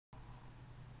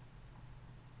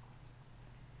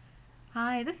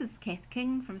Hi, this is Cath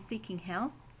King from Seeking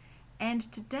Health,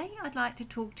 and today I'd like to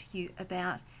talk to you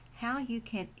about how you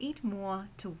can eat more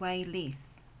to weigh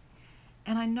less.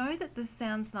 And I know that this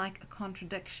sounds like a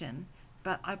contradiction,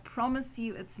 but I promise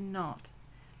you it's not.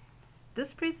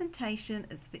 This presentation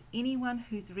is for anyone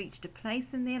who's reached a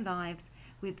place in their lives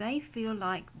where they feel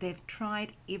like they've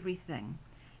tried everything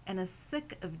and are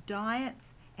sick of diets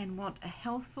and want a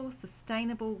healthful,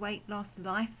 sustainable weight loss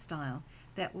lifestyle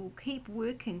that will keep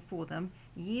working for them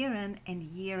year in and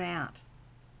year out.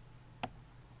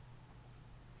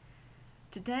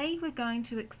 Today we're going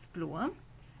to explore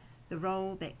the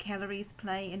role that calories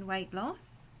play in weight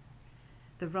loss,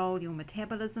 the role your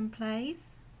metabolism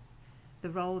plays, the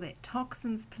role that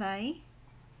toxins play,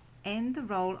 and the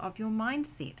role of your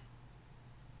mindset.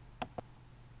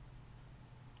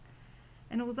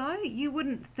 And although you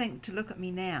wouldn't think to look at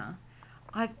me now,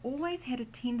 I've always had a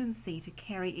tendency to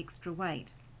carry extra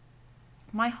weight.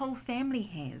 My whole family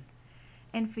has,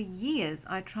 and for years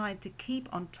I tried to keep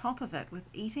on top of it with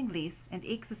eating less and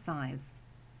exercise.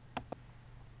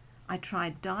 I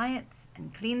tried diets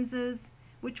and cleanses,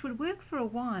 which would work for a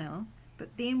while,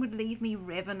 but then would leave me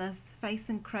ravenous,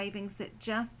 facing cravings that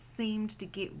just seemed to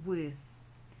get worse.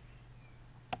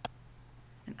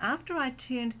 And after I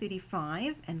turned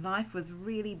 35 and life was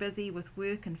really busy with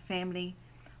work and family,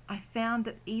 I found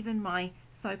that even my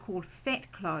so-called fat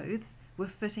clothes were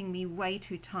fitting me way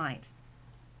too tight.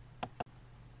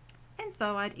 And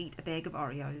so I'd eat a bag of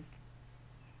Oreos.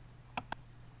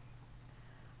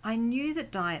 I knew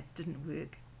that diets didn't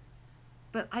work,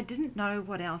 but I didn't know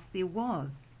what else there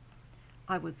was.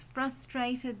 I was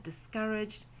frustrated,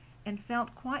 discouraged, and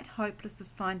felt quite hopeless of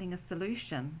finding a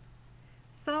solution.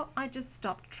 So I just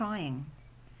stopped trying.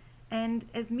 And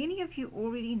as many of you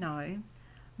already know,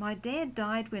 my dad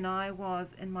died when I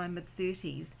was in my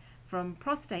mid-30s from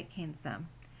prostate cancer,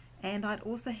 and I'd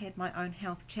also had my own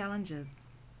health challenges.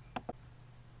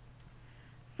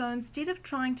 So instead of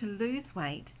trying to lose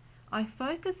weight, I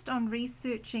focused on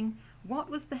researching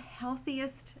what was the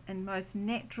healthiest and most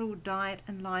natural diet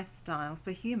and lifestyle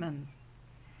for humans.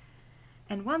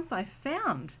 And once I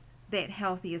found that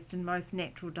healthiest and most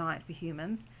natural diet for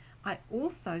humans, I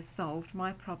also solved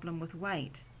my problem with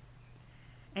weight.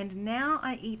 And now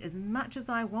I eat as much as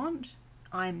I want.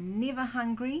 I'm never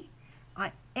hungry.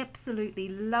 I absolutely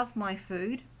love my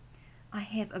food. I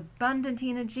have abundant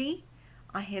energy.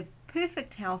 I have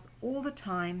perfect health all the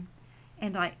time,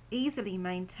 and I easily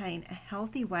maintain a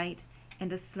healthy weight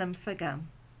and a slim figure.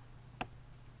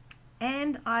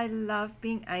 And I love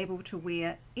being able to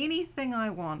wear anything I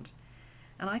want,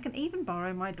 and I can even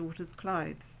borrow my daughter's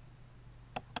clothes.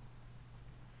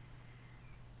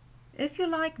 If you're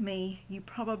like me, you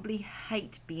probably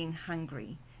hate being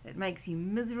hungry. It makes you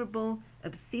miserable,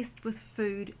 obsessed with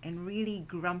food, and really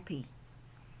grumpy.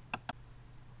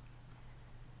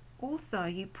 Also,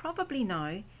 you probably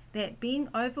know that being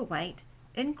overweight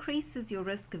increases your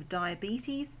risk of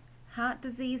diabetes, heart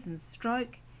disease and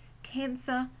stroke,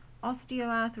 cancer,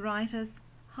 osteoarthritis,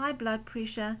 high blood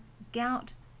pressure,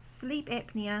 gout, sleep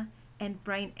apnea, and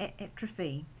brain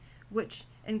atrophy, which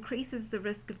increases the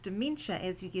risk of dementia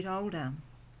as you get older.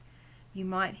 You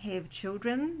might have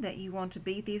children that you want to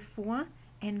be there for,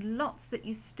 and lots that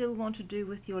you still want to do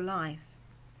with your life.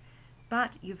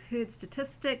 But you've heard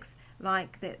statistics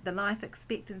like that the life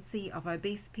expectancy of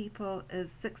obese people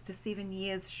is 6 to 7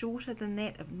 years shorter than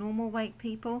that of normal weight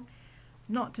people,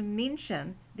 not to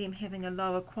mention them having a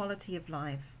lower quality of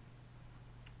life.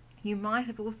 You might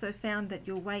have also found that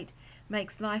your weight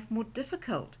makes life more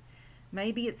difficult.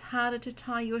 Maybe it's harder to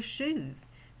tie your shoes,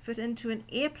 fit into an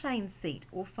airplane seat,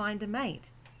 or find a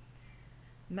mate.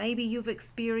 Maybe you've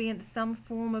experienced some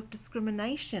form of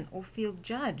discrimination or feel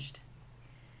judged.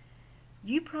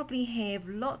 You probably have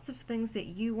lots of things that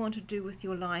you want to do with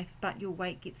your life, but your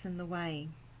weight gets in the way.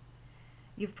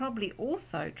 You've probably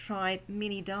also tried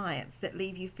many diets that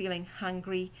leave you feeling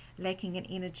hungry, lacking in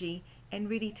energy, and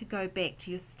ready to go back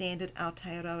to your standard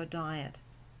Aotearoa diet.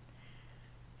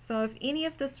 So if any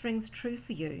of this rings true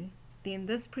for you, then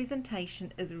this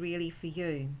presentation is really for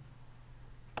you.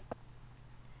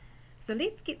 So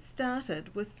let's get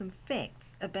started with some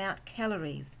facts about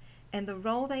calories and the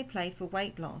role they play for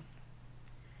weight loss.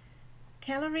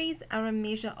 Calories are a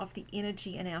measure of the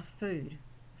energy in our food,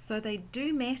 so they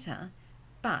do matter,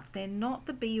 but they're not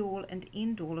the be-all and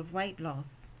end-all of weight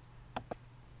loss.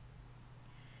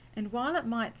 And while it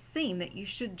might seem that you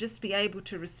should just be able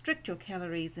to restrict your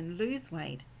calories and lose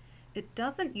weight, it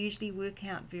doesn't usually work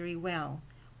out very well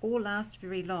or last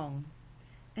very long.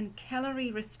 And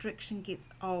calorie restriction gets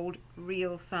old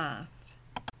real fast.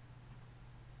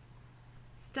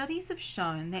 Studies have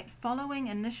shown that following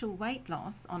initial weight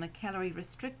loss on a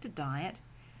calorie-restricted diet,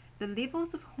 the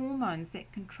levels of hormones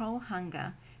that control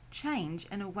hunger change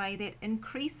in a way that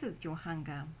increases your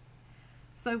hunger.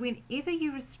 So whenever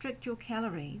you restrict your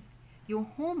calories, your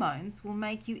hormones will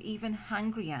make you even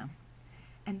hungrier.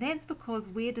 And that's because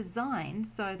we're designed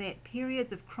so that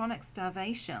periods of chronic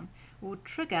starvation will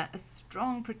trigger a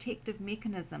strong protective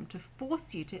mechanism to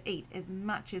force you to eat as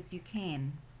much as you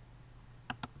can.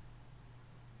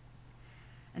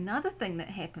 Another thing that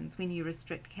happens when you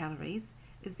restrict calories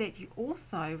is that you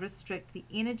also restrict the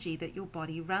energy that your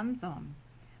body runs on,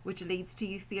 which leads to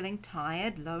you feeling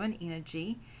tired, low in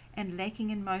energy, and lacking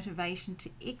in motivation to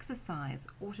exercise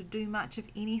or to do much of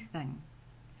anything.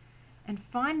 And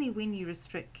finally, when you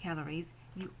restrict calories,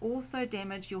 you also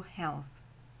damage your health.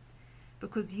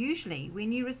 Because usually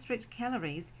when you restrict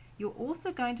calories, you're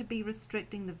also going to be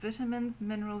restricting the vitamins,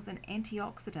 minerals, and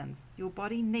antioxidants your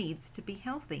body needs to be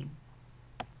healthy.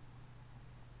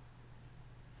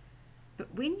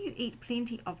 But when you eat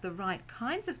plenty of the right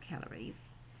kinds of calories,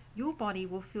 your body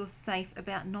will feel safe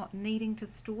about not needing to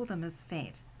store them as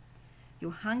fat. Your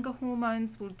hunger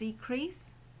hormones will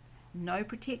decrease, no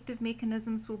protective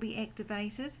mechanisms will be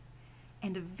activated,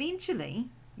 and eventually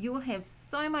you'll have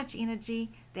so much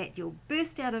energy that you'll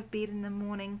burst out of bed in the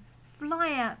morning,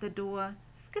 fly out the door,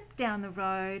 skip down the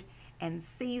road, and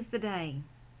seize the day.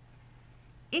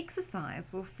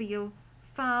 Exercise will feel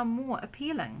far more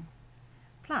appealing.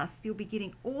 Plus, you'll be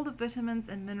getting all the vitamins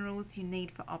and minerals you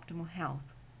need for optimal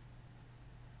health.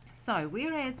 So,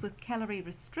 whereas with calorie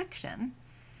restriction,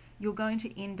 you're going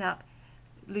to end up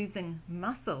losing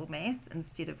muscle mass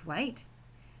instead of weight,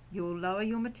 you'll lower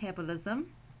your metabolism,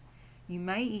 you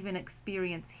may even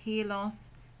experience hair loss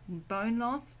and bone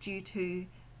loss due to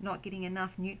not getting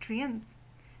enough nutrients.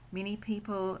 Many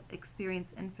people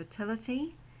experience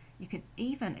infertility. You can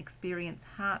even experience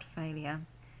heart failure.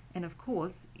 And of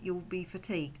course, you'll be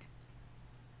fatigued.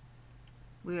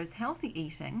 Whereas healthy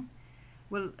eating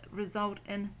will result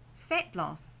in fat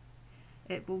loss.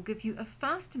 It will give you a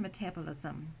faster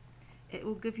metabolism. It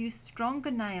will give you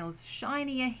stronger nails,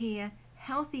 shinier hair,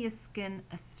 healthier skin,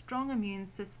 a strong immune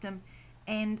system,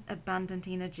 and abundant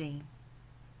energy.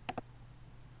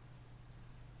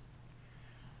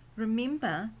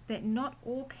 Remember that not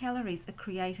all calories are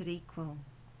created equal.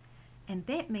 And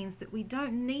that means that we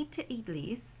don't need to eat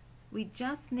less, we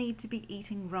just need to be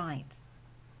eating right.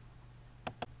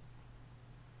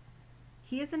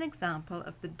 Here's an example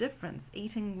of the difference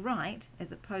eating right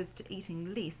as opposed to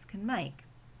eating less can make.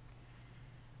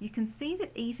 You can see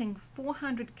that eating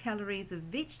 400 calories of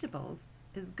vegetables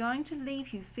is going to leave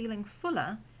you feeling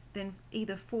fuller than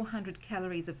either 400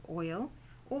 calories of oil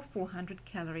or 400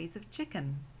 calories of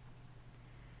chicken.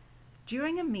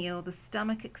 During a meal, the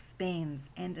stomach expands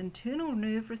and internal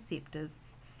nerve receptors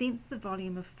sense the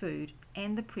volume of food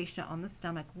and the pressure on the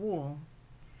stomach wall.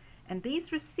 And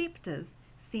these receptors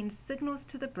send signals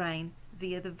to the brain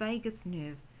via the vagus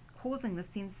nerve, causing the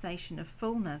sensation of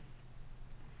fullness.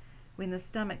 When the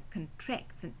stomach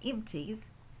contracts and empties,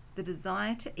 the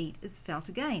desire to eat is felt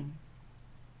again.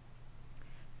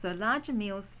 So larger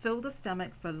meals fill the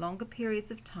stomach for longer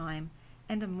periods of time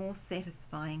and are more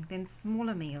satisfying than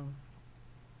smaller meals.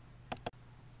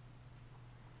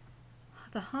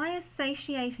 The highest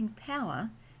satiating power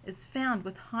is found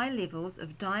with high levels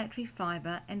of dietary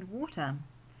fiber and water,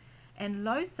 and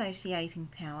low satiating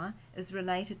power is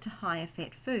related to higher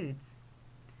fat foods.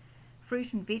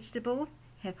 Fruit and vegetables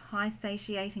have high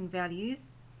satiating values,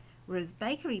 whereas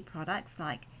bakery products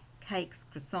like cakes,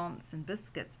 croissants, and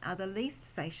biscuits are the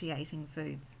least satiating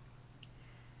foods.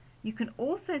 You can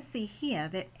also see here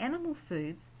that animal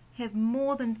foods have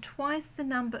more than twice the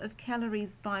number of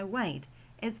calories by weight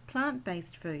as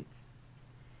plant-based foods.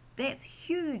 That's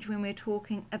huge when we're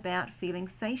talking about feeling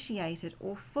satiated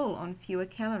or full on fewer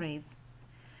calories.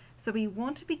 So we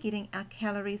want to be getting our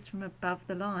calories from above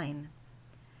the line.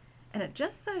 And it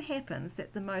just so happens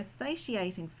that the most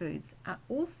satiating foods are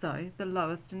also the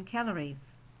lowest in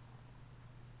calories.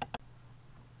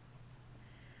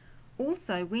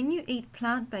 Also, when you eat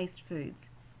plant-based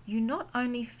foods, you not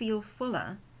only feel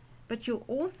fuller, but you're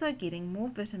also getting more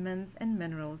vitamins and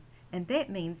minerals, and that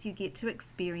means you get to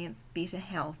experience better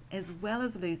health as well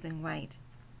as losing weight.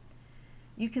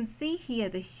 You can see here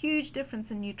the huge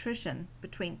difference in nutrition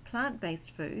between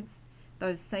plant-based foods,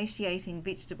 those satiating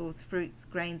vegetables, fruits,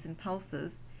 grains, and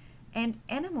pulses, and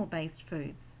animal-based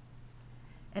foods.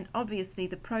 And obviously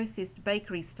the processed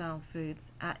bakery-style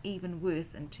foods are even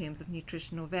worse in terms of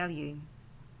nutritional value.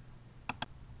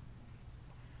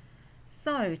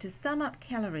 So, to sum up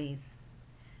calories,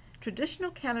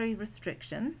 traditional calorie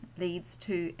restriction leads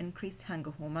to increased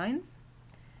hunger hormones,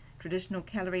 Traditional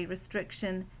calorie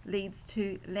restriction leads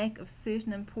to lack of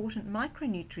certain important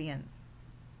micronutrients.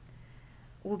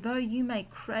 Although you may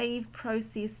crave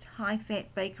processed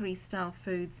high-fat bakery-style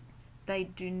foods, they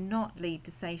do not lead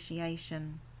to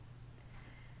satiation.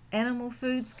 Animal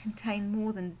foods contain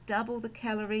more than double the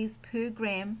calories per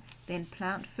gram than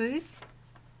plant foods.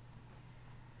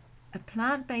 A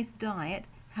plant-based diet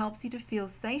helps you to feel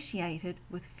satiated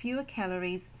with fewer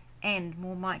calories and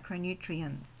more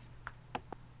micronutrients.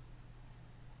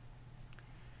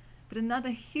 But another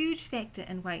huge factor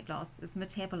in weight loss is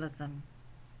metabolism.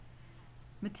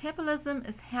 Metabolism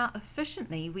is how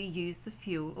efficiently we use the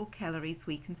fuel or calories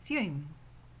we consume.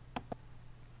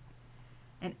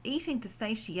 And eating to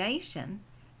satiation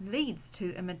leads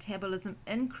to a metabolism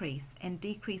increase and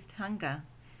decreased hunger,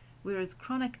 whereas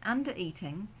chronic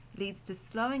undereating leads to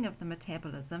slowing of the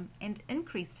metabolism and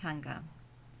increased hunger.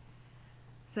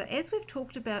 So as we've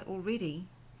talked about already,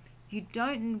 you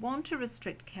don't want to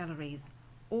restrict calories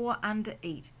or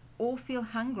undereat or feel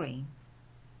hungry.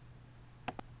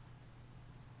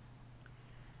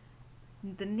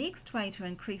 The next way to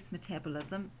increase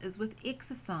metabolism is with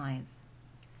exercise.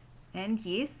 And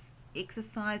yes,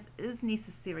 exercise is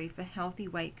necessary for healthy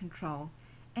weight control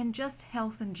and just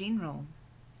health in general.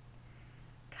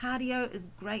 Cardio is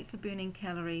great for burning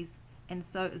calories and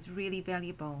so is really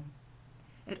valuable.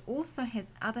 It also has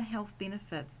other health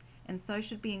benefits and so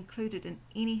should be included in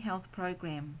any health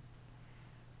program.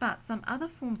 But some other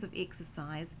forms of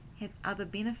exercise have other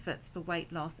benefits for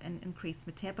weight loss and increased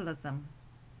metabolism.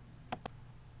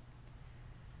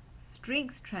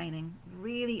 Strength training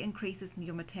really increases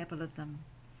your metabolism.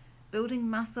 Building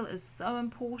muscle is so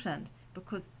important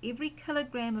because every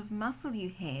kilogram of muscle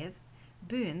you have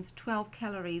burns 12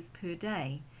 calories per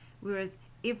day, whereas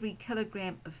every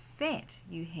kilogram of fat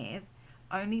you have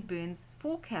only burns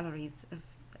 4 calories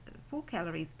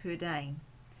per day.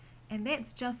 And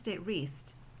that's just at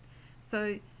rest.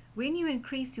 So when you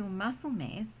increase your muscle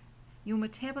mass, your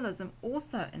metabolism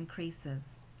also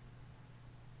increases.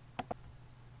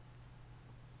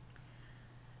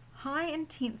 High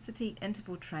intensity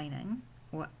interval training,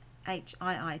 or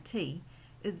HIIT,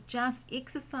 is just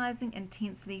exercising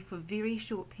intensely for very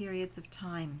short periods of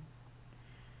time.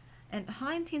 And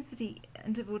high intensity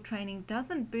interval training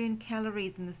doesn't burn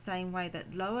calories in the same way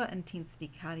that lower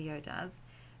intensity cardio does,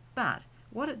 but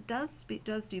what it does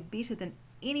do better than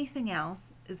anything else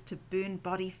is to burn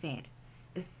body fat,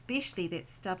 especially that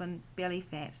stubborn belly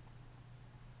fat.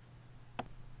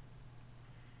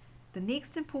 The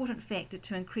next important factor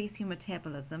to increase your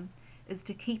metabolism is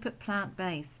to keep it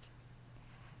plant-based.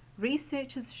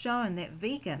 Research has shown that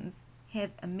vegans have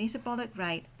a metabolic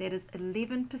rate that is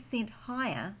 11%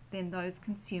 higher than those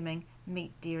consuming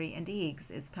meat, dairy and eggs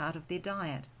as part of their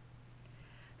diet.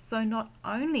 So not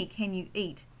only can you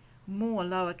eat more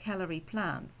lower calorie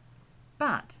plants,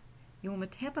 but your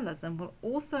metabolism will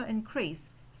also increase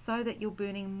so that you're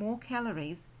burning more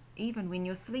calories even when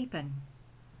you're sleeping.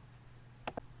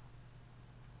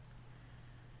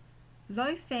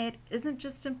 Low fat isn't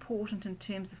just important in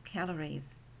terms of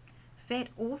calories. Fat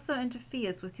also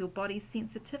interferes with your body's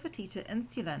sensitivity to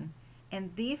insulin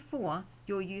and therefore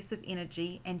your use of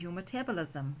energy and your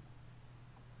metabolism.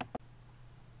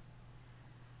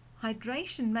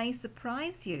 Hydration may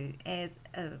surprise you as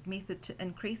a method to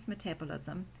increase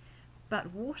metabolism,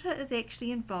 but water is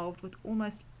actually involved with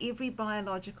almost every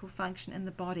biological function in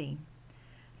the body.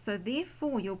 So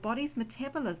therefore your body's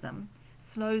metabolism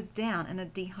slows down in a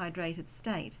dehydrated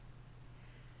state.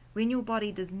 When your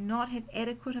body does not have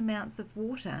adequate amounts of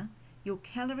water, your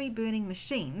calorie burning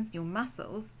machines, your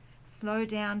muscles, slow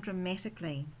down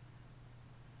dramatically.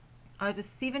 Over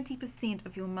 70%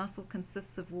 of your muscle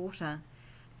consists of water,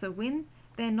 so when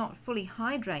they're not fully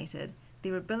hydrated,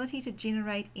 their ability to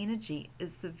generate energy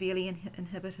is severely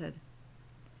inhibited.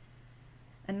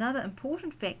 Another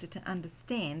important factor to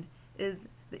understand is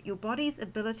that your body's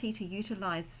ability to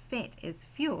utilize fat as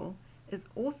fuel is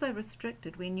also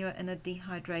restricted when you're in a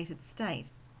dehydrated state.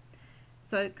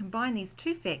 So combine these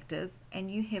two factors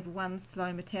and you have one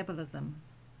slow metabolism.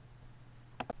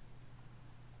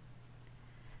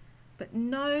 But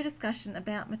no discussion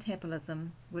about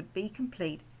metabolism would be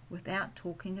complete without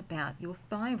talking about your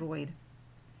thyroid.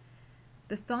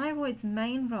 The thyroid's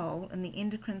main role in the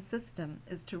endocrine system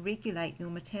is to regulate your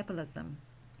metabolism.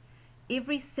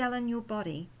 Every cell in your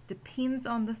body depends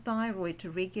on the thyroid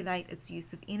to regulate its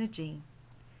use of energy.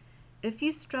 If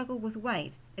you struggle with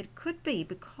weight, it could be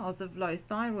because of low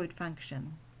thyroid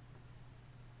function.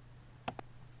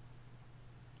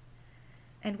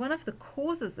 And one of the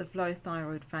causes of low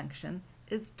thyroid function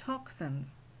is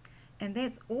toxins, and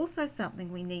that's also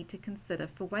something we need to consider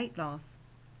for weight loss.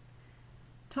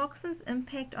 Toxins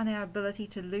impact on our ability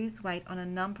to lose weight on a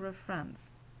number of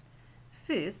fronts.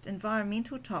 First,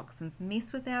 environmental toxins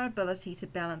mess with our ability to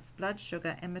balance blood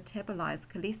sugar and metabolize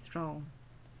cholesterol.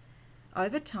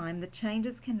 Over time, the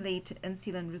changes can lead to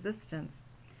insulin resistance,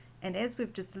 and as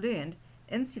we've just learned,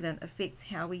 insulin affects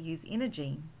how we use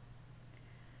energy.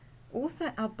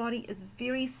 Also, our body is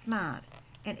very smart,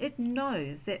 and it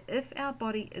knows that if our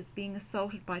body is being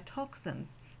assaulted by toxins,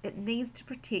 it needs to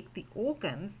protect the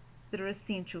organs that are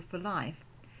essential for life.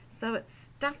 So it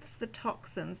stuffs the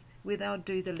toxins where they'll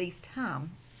do the least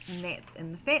harm, and that's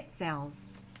in the fat cells.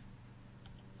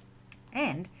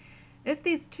 And if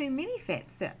there's too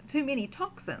many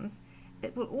toxins,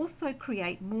 it will also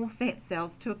create more fat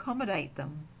cells to accommodate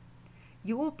them.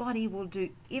 Your body will do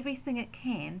everything it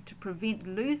can to prevent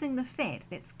losing the fat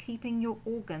that's keeping your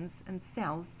organs and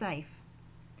cells safe.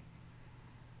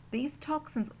 These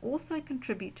toxins also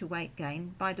contribute to weight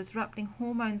gain by disrupting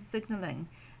hormone signaling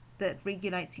that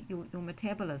regulates your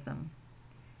metabolism.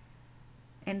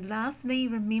 And lastly,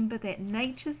 remember that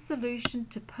nature's solution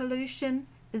to pollution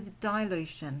is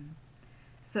dilution.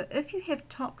 So if you have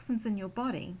toxins in your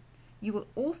body, you will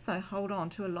also hold on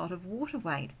to a lot of water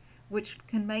weight, which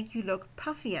can make you look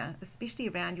puffier, especially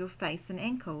around your face and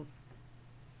ankles.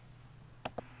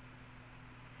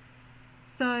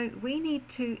 So we need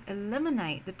to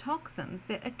eliminate the toxins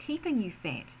that are keeping you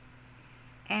fat.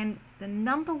 And the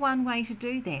number one way to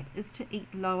do that is to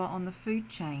eat lower on the food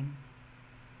chain.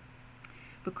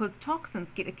 Because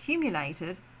toxins get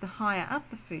accumulated the higher up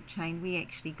the food chain we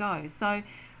actually go. So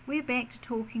we're back to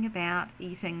talking about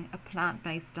eating a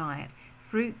plant-based diet,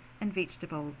 fruits and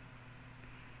vegetables.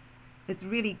 It's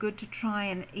really good to try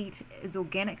and eat as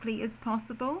organically as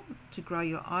possible, to grow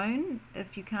your own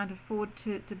if you can't afford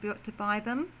to buy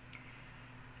them.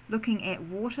 Looking at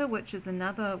water, which is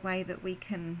another way that we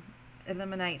can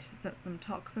eliminate some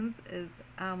toxins, is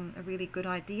a really good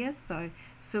idea. So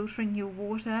filtering your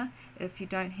water if you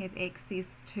don't have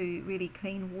access to really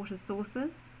clean water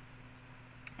sources.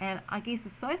 And I guess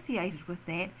associated with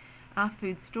that are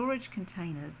food storage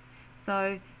containers.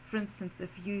 So for instance,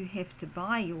 if you have to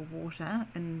buy your water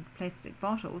in plastic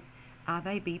bottles, are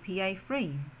they BPA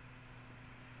free?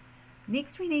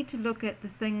 Next, we need to look at the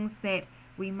things that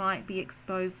we might be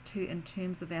exposed to in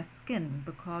terms of our skin,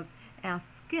 because our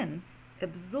skin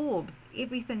absorbs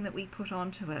everything that we put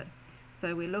onto it.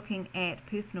 So we're looking at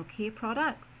personal care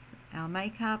products, our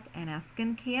makeup and our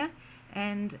skincare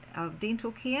and our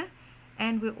dental care,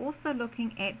 and we're also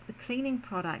looking at the cleaning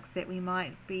products that we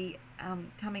might be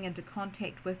coming into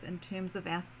contact with in terms of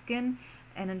our skin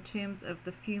and in terms of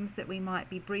the fumes that we might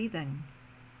be breathing.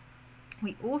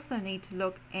 We also need to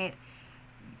look at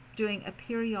doing a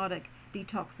periodic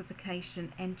detoxification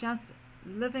and just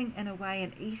living in a way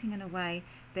and eating in a way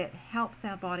that helps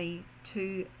our body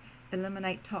to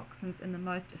eliminate toxins in the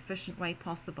most efficient way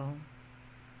possible.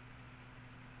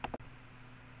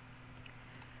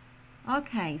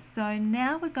 Okay, so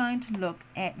now we're going to look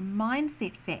at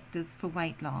mindset factors for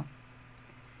weight loss.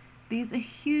 There's a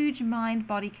huge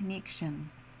mind-body connection,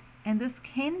 and this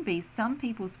can be some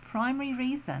people's primary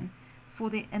reason for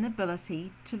their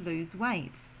inability to lose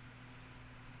weight.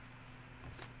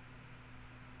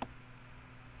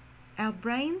 Our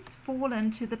brains fall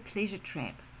into the pleasure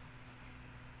trap.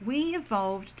 We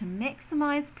evolved to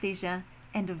maximize pleasure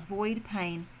and avoid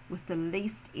pain with the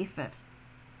least effort,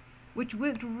 which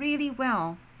worked really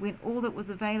well when all that was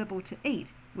available to eat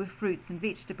were fruits and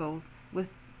vegetables,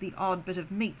 with the odd bit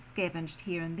of meat scavenged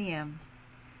here and there.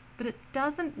 But it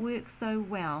doesn't work so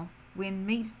well when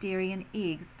meat, dairy and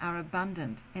eggs are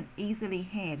abundant and easily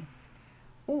had,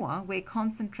 or where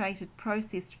concentrated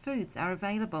processed foods are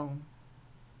available.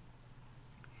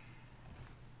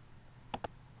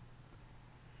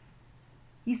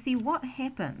 You see, what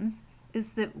happens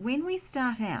is that when we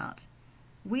start out,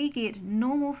 we get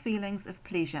normal feelings of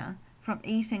pleasure from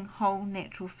eating whole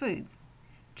natural foods,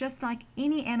 just like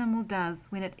any animal does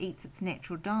when it eats its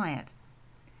natural diet.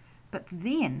 But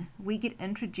then we get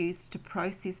introduced to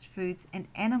processed foods and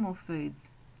animal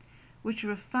foods, which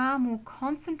are a far more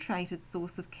concentrated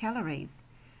source of calories.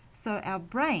 So our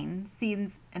brain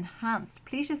sends enhanced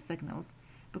pleasure signals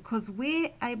because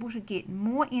we're able to get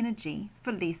more energy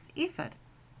for less effort.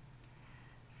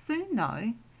 Soon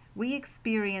though, we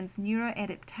experience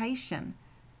neuroadaptation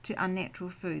to unnatural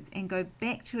foods and go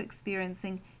back to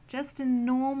experiencing just a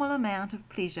normal amount of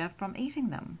pleasure from eating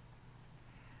them.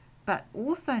 But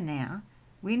also now,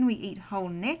 when we eat whole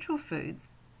natural foods,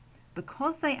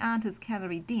 because they aren't as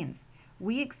calorie dense,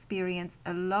 we experience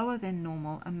a lower than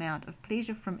normal amount of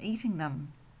pleasure from eating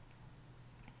them.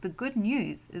 The good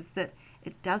news is that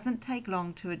It doesn't take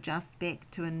long to adjust back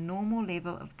to a normal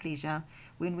level of pleasure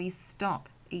when we stop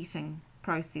eating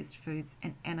processed foods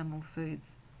and animal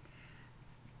foods.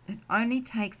 It only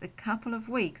takes a couple of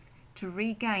weeks to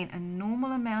regain a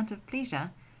normal amount of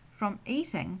pleasure from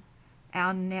eating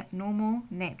our normal,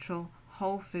 natural,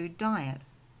 whole food diet.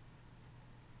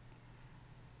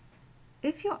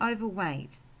 If you're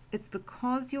overweight, it's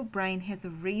because your brain has a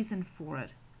reason for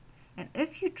it. And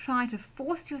if you try to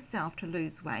force yourself to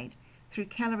lose weight through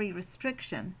calorie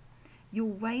restriction, you're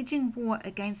waging war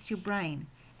against your brain,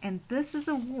 and this is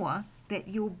a war that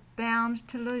you're bound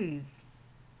to lose.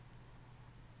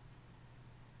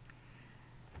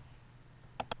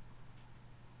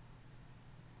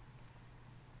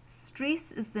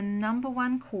 Stress is the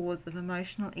 #1 cause of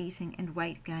emotional eating and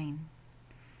weight gain.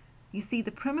 You see,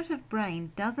 the primitive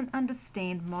brain doesn't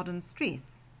understand modern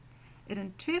stress. It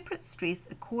interprets stress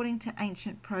according to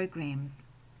ancient programs.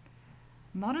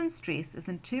 Modern stress is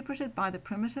interpreted by the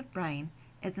primitive brain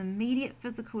as immediate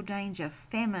physical danger,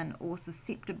 famine, or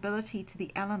susceptibility to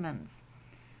the elements.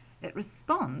 It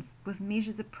responds with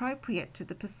measures appropriate to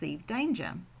the perceived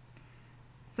danger.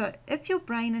 So if your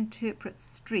brain interprets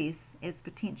stress as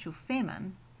potential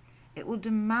famine, it will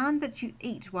demand that you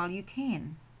eat while you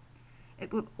can.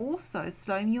 It will also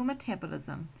slow your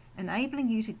metabolism, enabling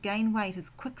you to gain weight as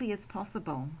quickly as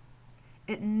possible.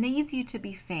 It needs you to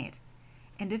be fat,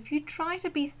 and if you try to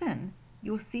be thin,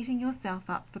 you're setting yourself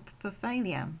up for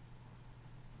failure.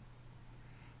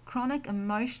 Chronic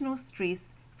emotional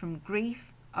stress from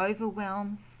grief,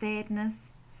 overwhelm,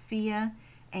 sadness, fear,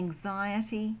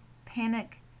 anxiety,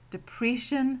 panic,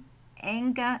 depression,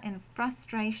 anger, and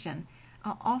frustration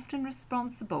are often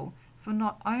responsible for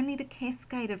not only the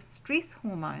cascade of stress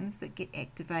hormones that get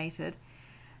activated,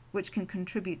 which can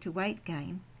contribute to weight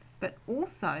gain, but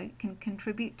also can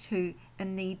contribute to a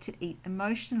need to eat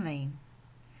emotionally.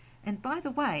 And by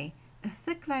the way, a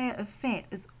thick layer of fat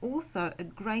is also a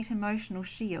great emotional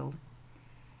shield.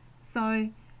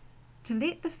 So, to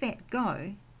let the fat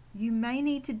go, you may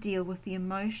need to deal with the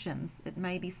emotions it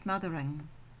may be smothering.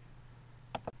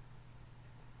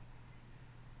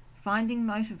 Finding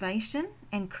motivation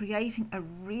and creating a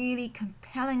really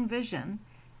compelling vision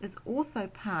is also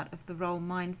part of the role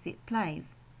mindset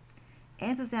plays,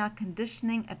 as is our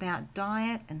conditioning about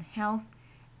diet and health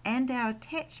and our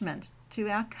attachment to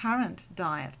our current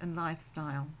diet and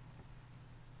lifestyle.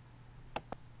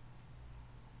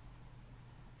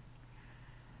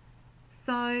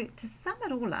 So, to sum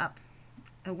it all up,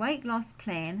 a weight loss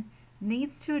plan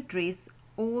needs to address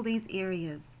all these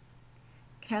areas: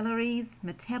 calories,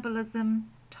 metabolism,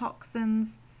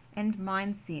 toxins, and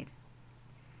mindset.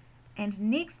 And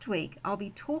next week I'll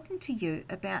be talking to you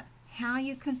about how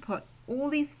you can put all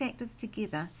these factors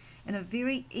together in a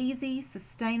very easy,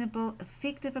 sustainable,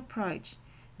 effective approach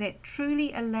that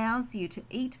truly allows you to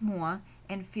eat more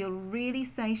and feel really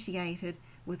satiated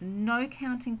with no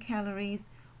counting calories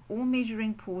or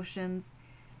measuring portions,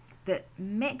 that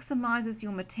maximizes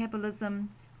your metabolism,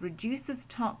 reduces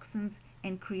toxins,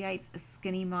 and creates a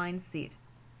skinny mindset.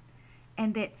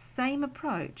 And that same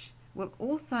approach will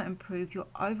also improve your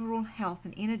overall health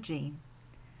and energy.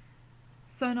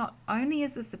 So not only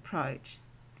is this approach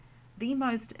the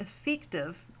most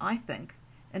effective, I think,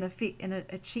 in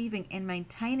achieving and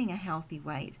maintaining a healthy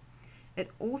weight,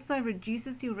 it also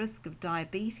reduces your risk of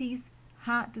diabetes,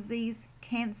 heart disease,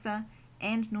 cancer,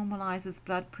 and normalizes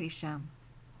blood pressure.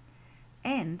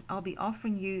 And I'll be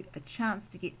offering you a chance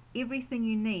to get everything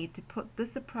you need to put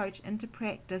this approach into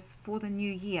practice for the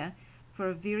new year for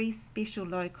a very special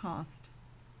low cost.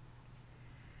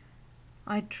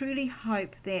 I truly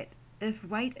hope that if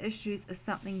weight issues are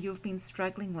something you've been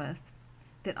struggling with,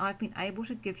 that I've been able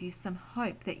to give you some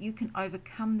hope that you can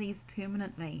overcome these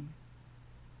permanently.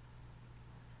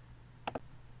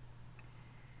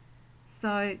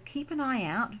 So keep an eye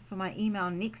out for my email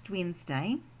next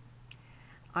Wednesday.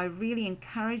 I really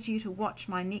encourage you to watch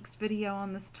my next video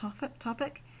on this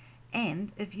topic,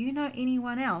 and if you know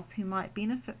anyone else who might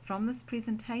benefit from this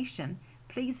presentation,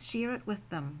 please share it with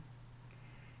them.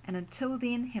 And until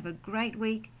then, have a great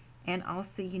week, and I'll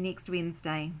see you next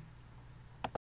Wednesday.